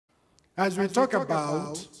As we talk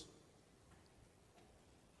about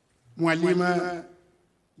Mwalimu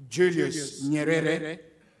Julius Nyerere,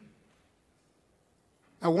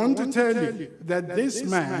 I want to tell you that this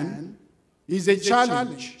man is a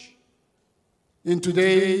challenge in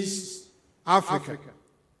today's Africa.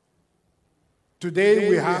 Today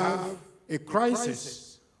we have a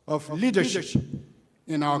crisis of leadership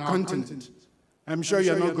in our continent. I'm sure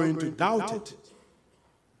you're not going to doubt it.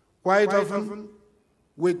 Quite often,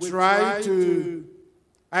 we try to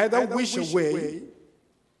either wish away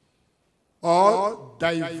or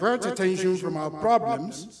divert attention from our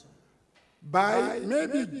problems by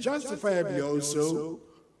maybe justifiably also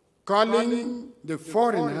calling the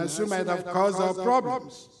foreigners who might have caused our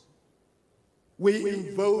problems. We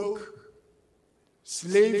invoke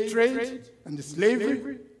slave trade and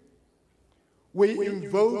slavery. We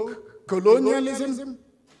invoke colonialism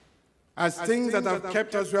as things that have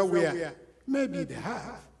kept us where we are. Maybe they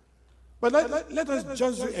have. But let us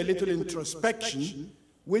just do a little introspection,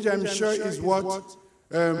 which I'm sure is what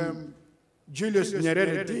Julius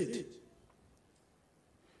Nyerere did.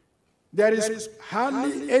 There is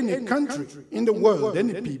hardly any country in the world,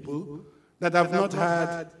 any people, that have not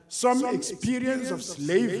had some experience of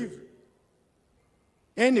slavery.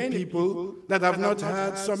 Any people that have not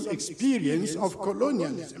had some experience of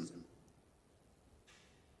colonialism.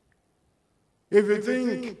 If you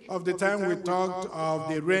think of the time we talked of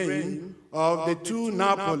the reign of the two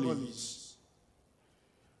Napolis,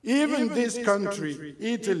 even this country,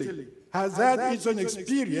 Italy, has had its own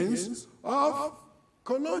experience of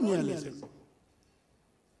colonialism.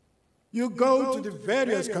 You go to the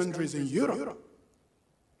various countries in Europe,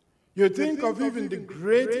 you think of even the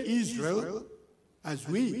great Israel as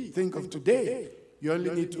we think of today. You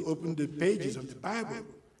only need to open the pages of the Bible.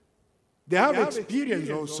 They have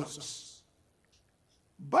experienced all sorts.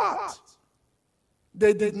 But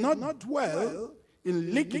they did not dwell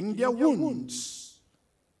in licking their wounds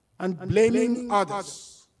and blaming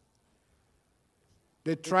others.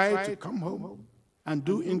 They tried to come home and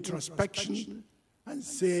do introspection and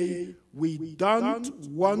say, we don't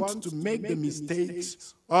want to make the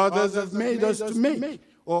mistakes others have made us to make,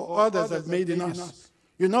 or others have made in us.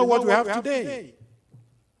 You know what we have today?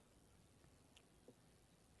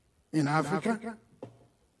 In Africa,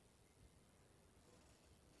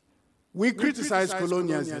 we criticize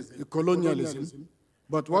colonialism,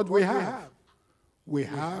 but what we have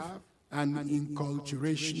an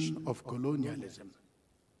inculturation of colonialism.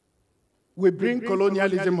 We bring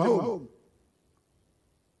colonialism home.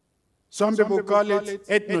 Some people call it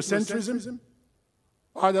ethnocentrism,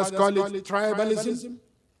 others call it tribalism.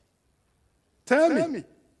 Tell me,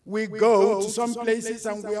 we go to some places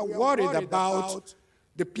and we are worried about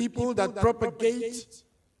the people that propagate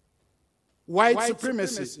white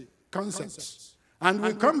supremacy concepts. And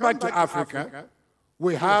we come back to Africa,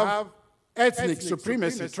 we have ethnic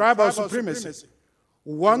supremacy, tribal supremacy.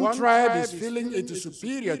 One tribe is feeling it is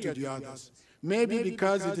superior to the others, maybe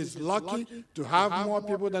because it is lucky to have more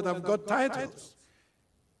people that have got titles.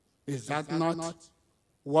 Is that not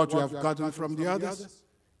what we have gotten from the others?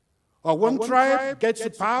 Or one tribe gets the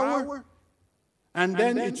power, and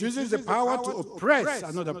then it uses the power to oppress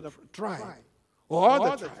another tribe or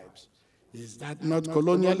other tribes. Is that not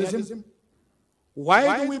colonialism?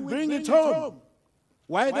 Why do we bring it home?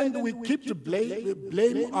 Why then do we keep to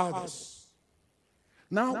blame others?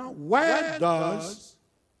 Now, where does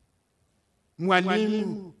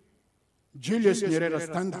Mwalimu Julius Nyerere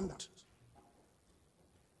stand out?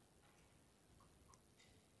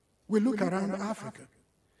 We look around Africa.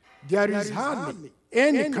 There is hardly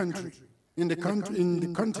any country in the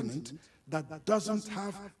continent that doesn't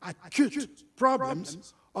have acute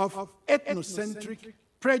problems of ethnocentric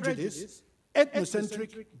prejudice,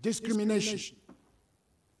 ethnocentric discrimination.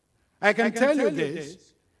 I can tell you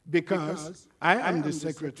this because I am the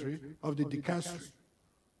secretary of the Dicastery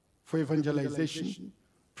for Evangelization,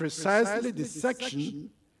 precisely the section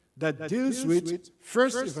that deals with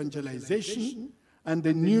first evangelization and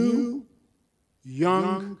the new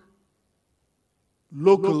young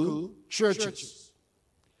local churches.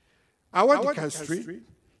 Our dicastery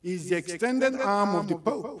is the extended arm of the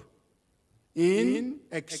Pope in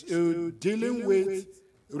dealing with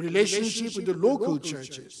relationship with the local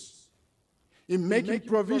churches, in making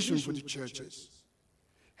provision for the churches,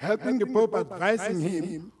 helping the Pope, advising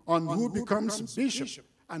him on who becomes bishop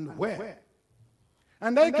and where.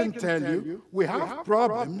 And I can tell you, we have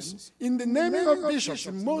problems in the naming of bishops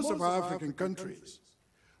in most of our African countries.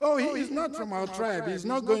 Oh, he is not from our tribe, he is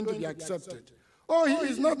not going to be accepted. Oh, he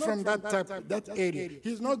is not from that area,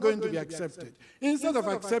 he is not going to be accepted. Instead of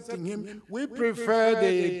accepting him, we prefer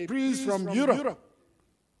the priest from Europe.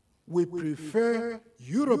 we prefer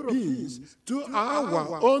Europeans to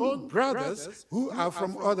our own brothers who are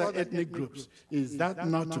from other ethnic groups. Is that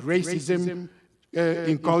not racism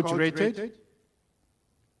inculturated?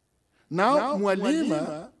 Now,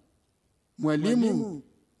 Mwalimu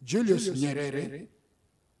Julius Nyerere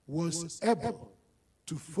was able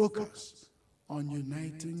to focus on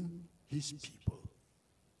uniting his people.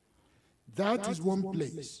 That is one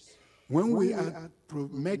place when we are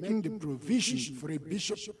making the provision for a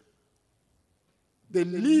bishop. The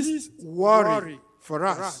least worry for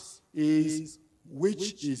us is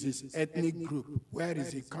which is his ethnic group, where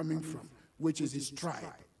is he coming from, which is his tribe.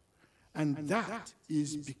 And that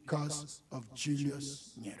is because of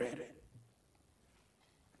Julius Nyerere.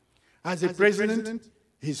 As a president,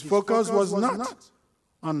 his focus was not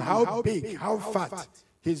on how big, how fat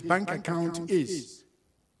his bank account is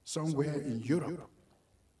somewhere in Europe.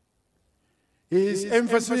 His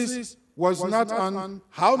emphasis was not on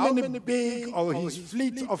how many big or his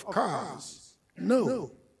fleet of cars.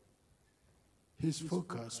 No. His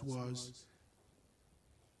focus was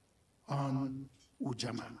on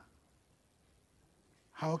Ujamaa.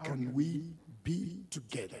 How can we be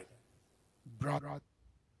together, brothers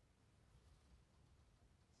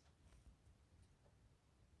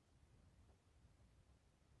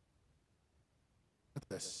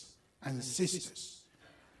and sisters?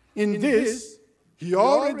 In this, he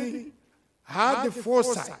already had the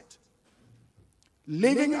foresight,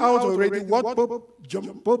 leaving out already what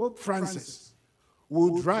Pope Francis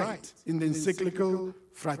would write in the encyclical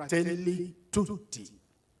Fratelli Tutti,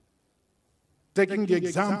 taking the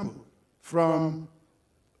example from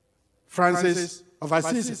Francis of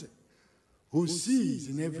Assisi, who sees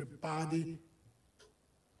in everybody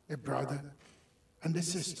a brother and a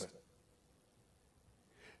sister.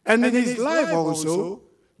 And in his life also,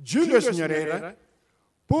 Julius Nyerere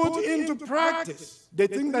put into practice the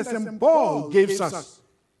thing that St. Paul gives us.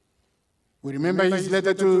 We remember his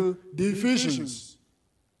letter to the Ephesians.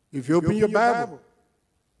 If you open your Bible,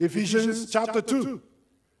 Ephesians chapter 2,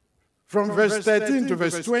 from verse 13 to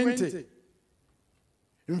verse 20.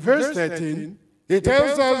 In verse 13, he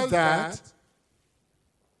tells us that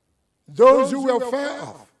those who were far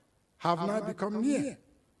off have now become near.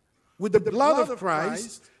 With the blood of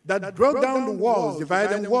Christ that broke down the walls,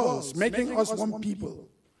 dividing walls, making us one people.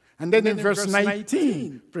 And then in verse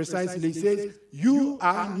 19, precisely, it says, you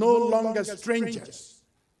are no longer strangers,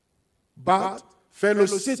 but fellow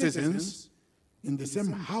citizens in the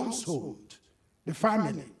same household, the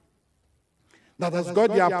family, that has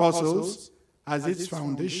got the apostles as its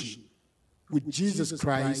foundation, with Jesus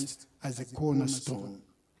Christ as a cornerstone.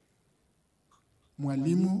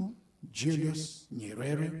 Mwalimu Julius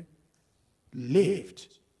Nyerere lived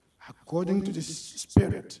according to the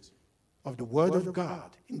spirit of the Word of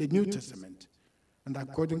God in the New Testament, and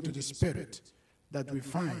according to the spirit that we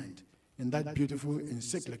find in that beautiful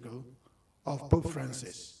encyclical of Pope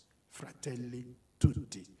Francis, Fratelli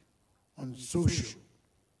Tutti, on social,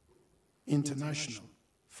 international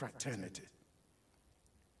fraternity.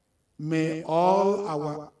 May all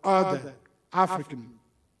our other African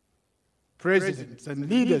presidents and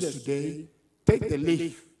leaders today take the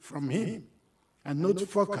leaf from him and not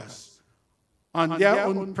focus on their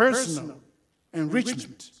own personal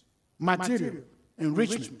enrichment, material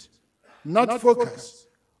enrichment, not focus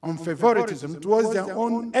on favoritism towards their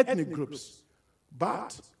own ethnic groups,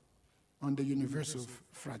 but on the universal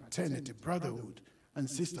fraternity, brotherhood, and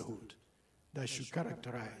sisterhood that should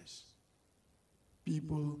characterize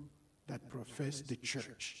people that profess the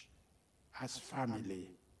church as family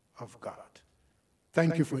of God.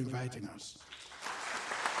 Thank you for inviting us.